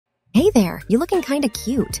Hey there, you looking kinda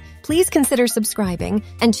cute. Please consider subscribing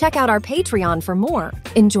and check out our Patreon for more.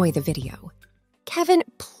 Enjoy the video. Kevin,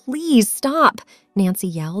 please stop, Nancy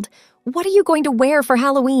yelled. What are you going to wear for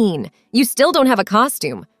Halloween? You still don't have a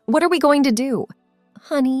costume. What are we going to do?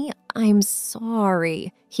 Honey, I'm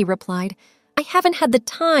sorry, he replied. I haven't had the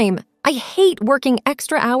time. I hate working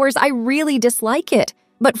extra hours. I really dislike it.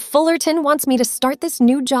 But Fullerton wants me to start this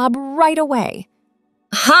new job right away.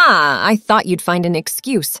 Ha! I thought you'd find an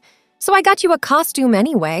excuse. So I got you a costume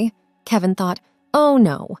anyway. Kevin thought, oh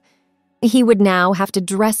no. He would now have to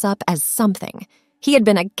dress up as something. He had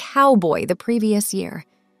been a cowboy the previous year.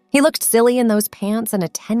 He looked silly in those pants and a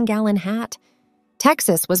 10-gallon hat.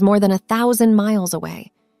 Texas was more than 1,000 miles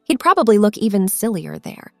away. He'd probably look even sillier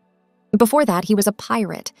there. Before that, he was a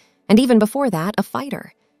pirate, and even before that, a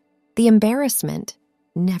fighter. The embarrassment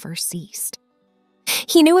never ceased.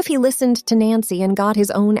 He knew if he listened to Nancy and got his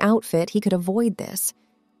own outfit, he could avoid this.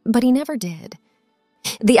 But he never did.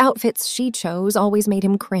 The outfits she chose always made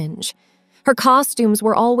him cringe. Her costumes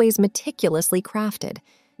were always meticulously crafted.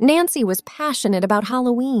 Nancy was passionate about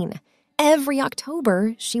Halloween. Every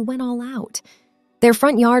October, she went all out. Their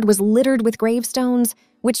front yard was littered with gravestones,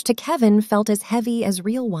 which to Kevin felt as heavy as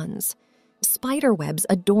real ones. Spiderwebs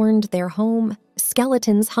adorned their home,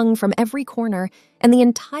 skeletons hung from every corner, and the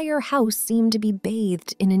entire house seemed to be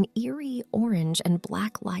bathed in an eerie orange and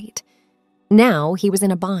black light. Now he was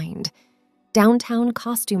in a bind. Downtown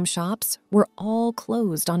costume shops were all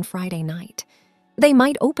closed on Friday night. They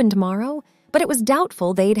might open tomorrow, but it was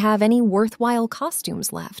doubtful they'd have any worthwhile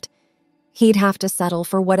costumes left. He'd have to settle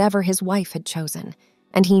for whatever his wife had chosen,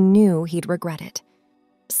 and he knew he'd regret it.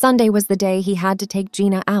 Sunday was the day he had to take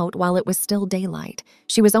Gina out while it was still daylight.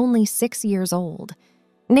 She was only 6 years old.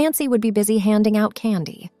 Nancy would be busy handing out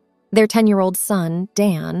candy. Their 10-year-old son,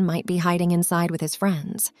 Dan, might be hiding inside with his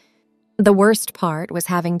friends. The worst part was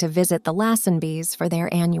having to visit the Lassenbys for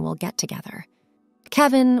their annual get-together.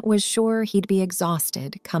 Kevin was sure he'd be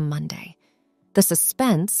exhausted come Monday. The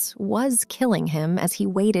suspense was killing him as he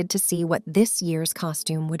waited to see what this year's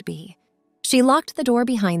costume would be. She locked the door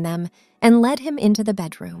behind them and led him into the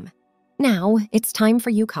bedroom. Now, it's time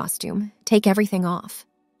for you, costume. Take everything off,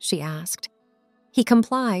 she asked. He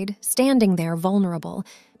complied, standing there vulnerable,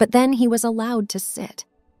 but then he was allowed to sit.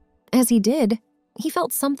 As he did, he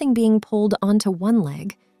felt something being pulled onto one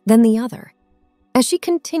leg, then the other. As she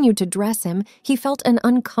continued to dress him, he felt an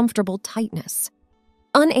uncomfortable tightness.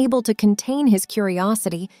 Unable to contain his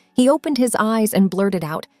curiosity, he opened his eyes and blurted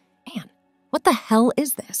out, "Man, what the hell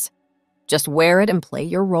is this?" "Just wear it and play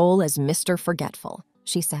your role as Mr. Forgetful,"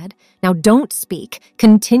 she said. "Now don't speak.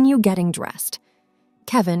 Continue getting dressed."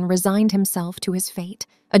 Kevin resigned himself to his fate,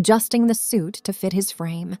 adjusting the suit to fit his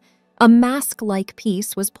frame. A mask-like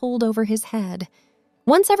piece was pulled over his head.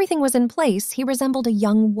 Once everything was in place, he resembled a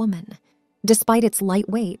young woman. Despite its light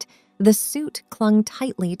weight, the suit clung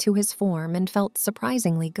tightly to his form and felt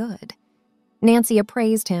surprisingly good. Nancy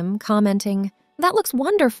appraised him, commenting, "That looks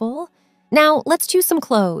wonderful. Now, let's choose some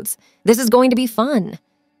clothes. This is going to be fun."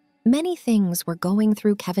 Many things were going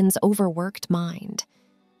through Kevin's overworked mind.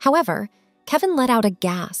 However, Kevin let out a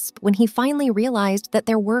gasp when he finally realized that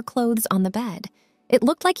there were clothes on the bed. It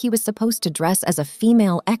looked like he was supposed to dress as a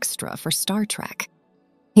female extra for Star Trek.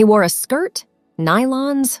 He wore a skirt,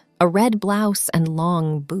 nylons, a red blouse, and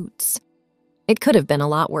long boots. It could have been a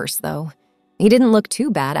lot worse, though. He didn't look too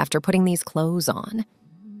bad after putting these clothes on.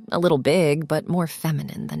 A little big, but more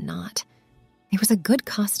feminine than not. It was a good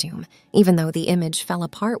costume, even though the image fell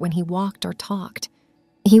apart when he walked or talked.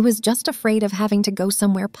 He was just afraid of having to go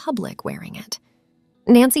somewhere public wearing it.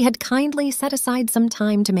 Nancy had kindly set aside some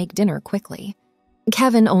time to make dinner quickly.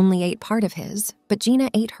 Kevin only ate part of his, but Gina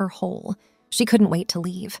ate her whole. She couldn't wait to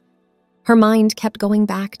leave. Her mind kept going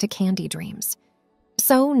back to candy dreams.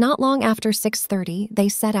 So, not long after 6:30, they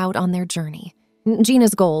set out on their journey.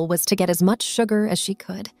 Gina's goal was to get as much sugar as she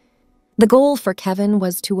could. The goal for Kevin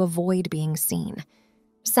was to avoid being seen.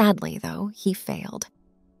 Sadly, though, he failed.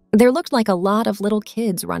 There looked like a lot of little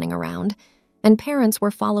kids running around, and parents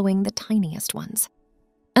were following the tiniest ones.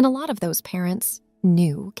 And a lot of those parents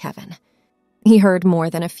knew Kevin. He heard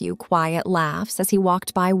more than a few quiet laughs as he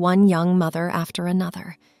walked by one young mother after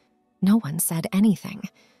another. No one said anything.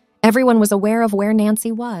 Everyone was aware of where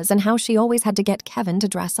Nancy was and how she always had to get Kevin to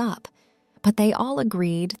dress up. But they all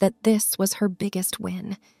agreed that this was her biggest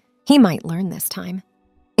win. He might learn this time.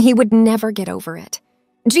 He would never get over it.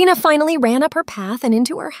 Gina finally ran up her path and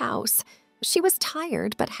into her house. She was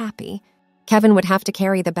tired but happy. Kevin would have to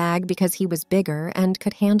carry the bag because he was bigger and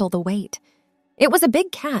could handle the weight. It was a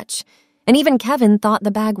big catch, and even Kevin thought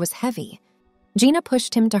the bag was heavy. Gina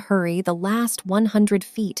pushed him to hurry the last 100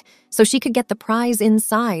 feet so she could get the prize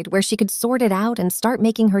inside where she could sort it out and start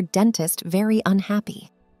making her dentist very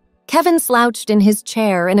unhappy. Kevin slouched in his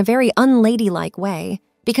chair in a very unladylike way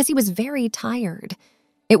because he was very tired.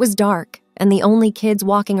 It was dark, and the only kids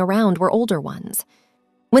walking around were older ones.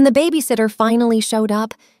 When the babysitter finally showed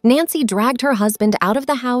up, Nancy dragged her husband out of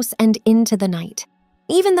the house and into the night.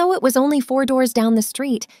 Even though it was only 4 doors down the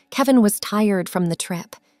street, Kevin was tired from the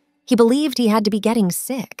trip. He believed he had to be getting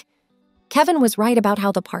sick. Kevin was right about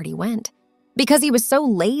how the party went. Because he was so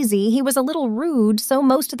lazy, he was a little rude, so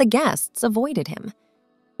most of the guests avoided him.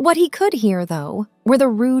 What he could hear, though, were the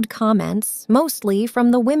rude comments, mostly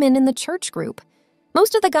from the women in the church group.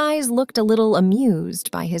 Most of the guys looked a little amused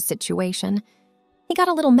by his situation. He got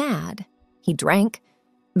a little mad. He drank.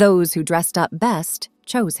 Those who dressed up best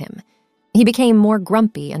chose him. He became more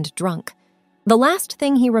grumpy and drunk. The last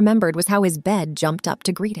thing he remembered was how his bed jumped up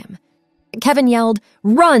to greet him. Kevin yelled,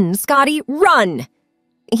 "Run, Scotty, run!"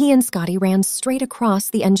 He and Scotty ran straight across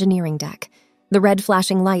the engineering deck. The red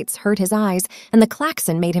flashing lights hurt his eyes, and the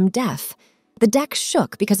klaxon made him deaf. The deck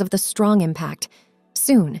shook because of the strong impact.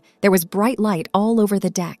 Soon, there was bright light all over the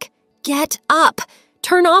deck. "Get up!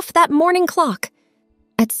 Turn off that morning clock!"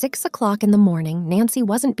 At 6 o'clock in the morning, Nancy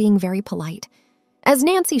wasn't being very polite. As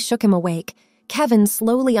Nancy shook him awake, Kevin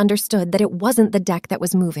slowly understood that it wasn't the deck that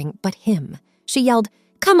was moving, but him. She yelled,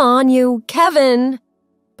 "Come on, you, Kevin!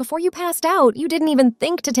 Before you passed out, you didn't even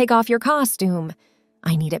think to take off your costume.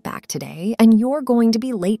 I need it back today, and you're going to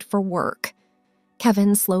be late for work."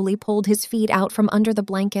 Kevin slowly pulled his feet out from under the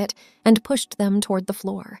blanket and pushed them toward the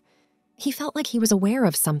floor. He felt like he was aware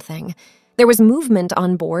of something. There was movement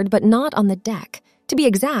on board, but not on the deck. To be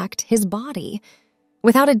exact, his body.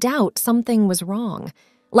 Without a doubt, something was wrong.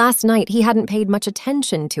 Last night, he hadn't paid much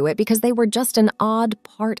attention to it because they were just an odd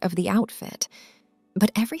part of the outfit.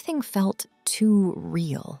 But everything felt too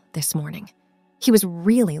real this morning. He was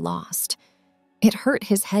really lost. It hurt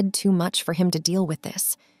his head too much for him to deal with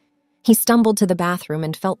this. He stumbled to the bathroom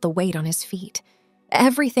and felt the weight on his feet.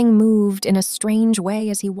 Everything moved in a strange way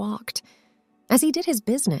as he walked. As he did his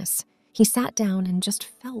business, he sat down and just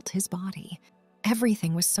felt his body.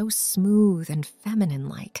 Everything was so smooth and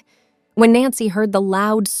feminine-like. When Nancy heard the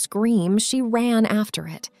loud scream, she ran after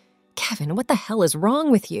it. "Kevin, what the hell is wrong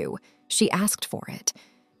with you?" She asked for it.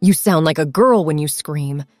 "You sound like a girl when you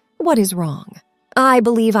scream. What is wrong?" "I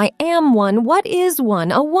believe I am one. What is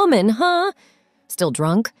one? A woman, huh?" "Still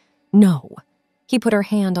drunk?" "No." He put her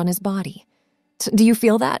hand on his body. "Do you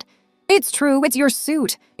feel that?" "It's true. It's your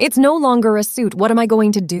suit. It's no longer a suit. What am I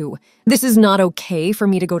going to do? This is not okay for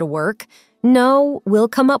me to go to work." "No, we'll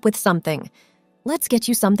come up with something. Let's get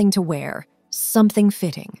you something to wear. Something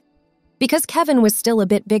fitting." Because Kevin was still a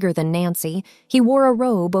bit bigger than Nancy, he wore a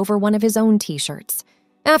robe over one of his own t-shirts.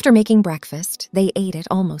 After making breakfast, they ate it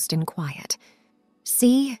almost in quiet.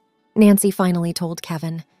 "See?" Nancy finally told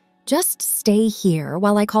Kevin. "Just stay here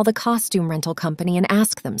while I call the costume rental company and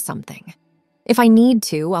ask them something. If I need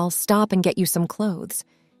to, I'll stop and get you some clothes."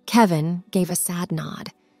 Kevin gave a sad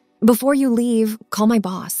nod. "Before you leave, call my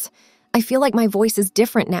boss. I feel like my voice is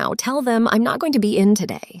different now. Tell them I'm not going to be in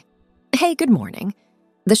today." "Hey, good morning."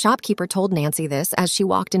 The shopkeeper told Nancy this as she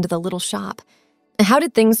walked into the little shop. "How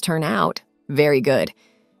did things turn out?" "Very good.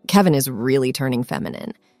 Kevin is really turning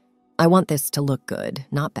feminine. I want this to look good,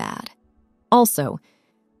 not bad. Also,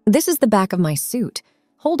 this is the back of my suit.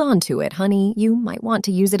 Hold on to it, honey. You might want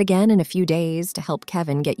to use it again in a few days to help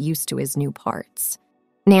Kevin get used to his new parts."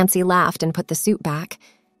 Nancy laughed and put the suit back.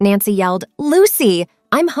 Nancy yelled, "Lucy,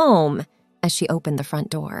 I'm home," as she opened the front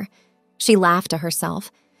door. She laughed to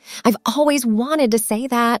herself. "I've always wanted to say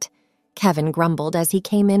that," Kevin grumbled as he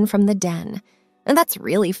came in from the den. "That's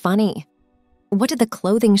really funny." What did the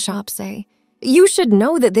clothing shop say? "You should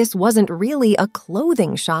know that this wasn't really a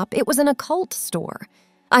clothing shop. It was an occult store.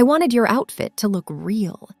 I wanted your outfit to look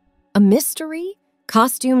real. A mystery?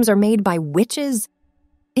 Costumes are made by witches?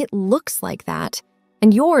 It looks like that.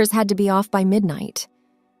 And yours had to be off by midnight.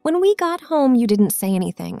 When we got home, you didn't say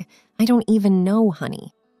anything. I don't even know,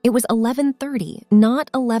 honey. It was 11:30, not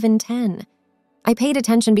 11:10. I paid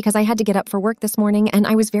attention because I had to get up for work this morning, and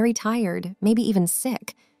I was very tired, maybe even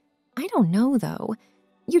sick. I don't know, though.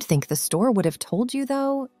 You'd think the store would have told you,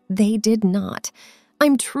 though. They did not.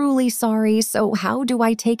 I'm truly sorry, so how do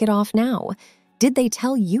I take it off now? Did they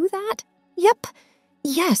tell you that?" "Yep.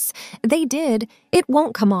 Yes, they did. It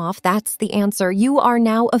won't come off, that's the answer. You are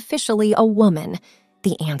now officially a woman."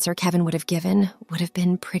 The answer Kevin would have given would have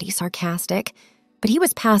been pretty sarcastic, but he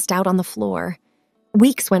was passed out on the floor.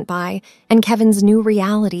 Weeks went by, and Kevin's new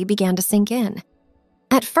reality began to sink in.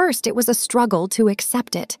 At first, it was a struggle to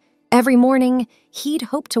accept it. Every morning, he'd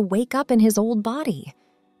hoped to wake up in his old body.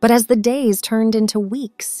 But as the days turned into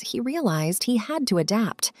weeks, he realized he had to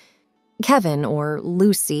adapt. Kevin, or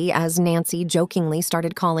Lucy as Nancy jokingly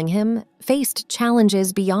started calling him, faced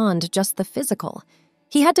challenges beyond just the physical.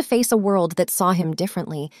 He had to face a world that saw him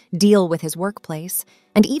differently, deal with his workplace,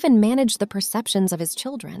 and even manage the perceptions of his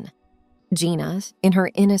children. Gina, in her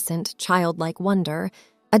innocent, childlike wonder,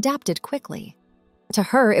 adapted quickly. To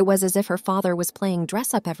her, it was as if her father was playing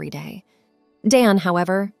dress-up every day. Dan,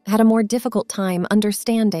 however, had a more difficult time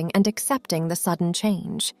understanding and accepting the sudden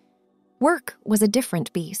change. Work was a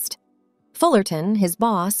different beast. Fullerton, his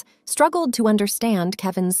boss, struggled to understand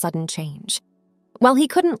Kevin's sudden change. While he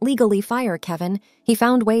couldn't legally fire Kevin, he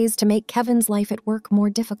found ways to make Kevin's life at work more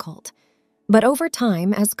difficult. But over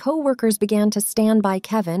time, as co-workers began to stand by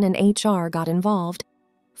Kevin and HR got involved,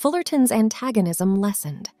 Fullerton's antagonism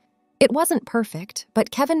lessened. It wasn't perfect,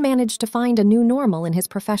 but Kevin managed to find a new normal in his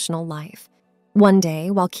professional life. One day,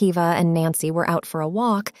 while Kiva and Nancy were out for a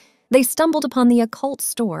walk, they stumbled upon the occult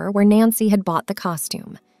store where Nancy had bought the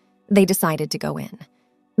costume. They decided to go in.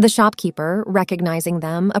 The shopkeeper, recognizing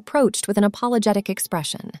them, approached with an apologetic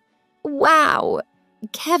expression. "Wow!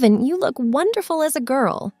 Kevin, you look wonderful as a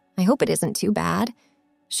girl. I hope it isn't too bad."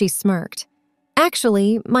 She smirked.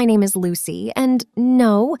 "Actually, my name is Lucy, and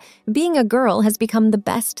no, being a girl has become the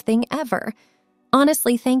best thing ever.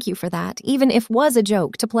 Honestly, thank you for that, even if it was a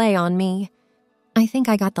joke to play on me." "I think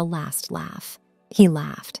I got the last laugh." He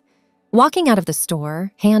laughed. Walking out of the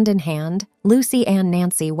store, hand in hand, Lucy and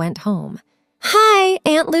Nancy went home. "Hi,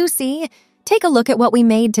 Aunt Lucy. Take a look at what we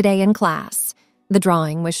made today in class." The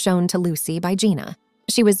drawing was shown to Lucy by Gina.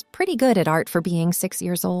 She was pretty good at art for being 6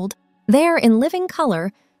 years old. There, in living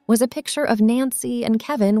color, was a picture of Nancy and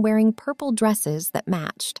Kevin wearing purple dresses that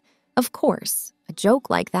matched. Of course, a joke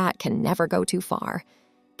like that can never go too far.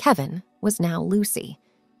 Kevin was now Lucy.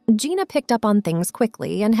 Gina picked up on things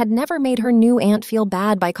quickly and had never made her new aunt feel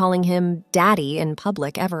bad by calling him Daddy in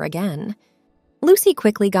public ever again. Lucy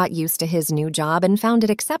quickly got used to his new job and found it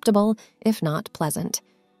acceptable, if not pleasant.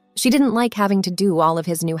 She didn't like having to do all of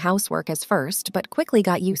his new housework as first, but quickly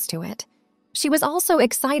got used to it. She was also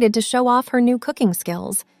excited to show off her new cooking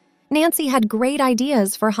skills. Nancy had great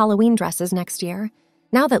ideas for Halloween dresses next year.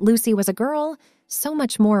 Now that Lucy was a girl, so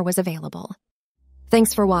much more was available.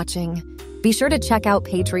 Thanks for watching. Be sure to check out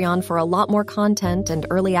Patreon for a lot more content and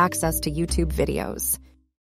early access to YouTube videos.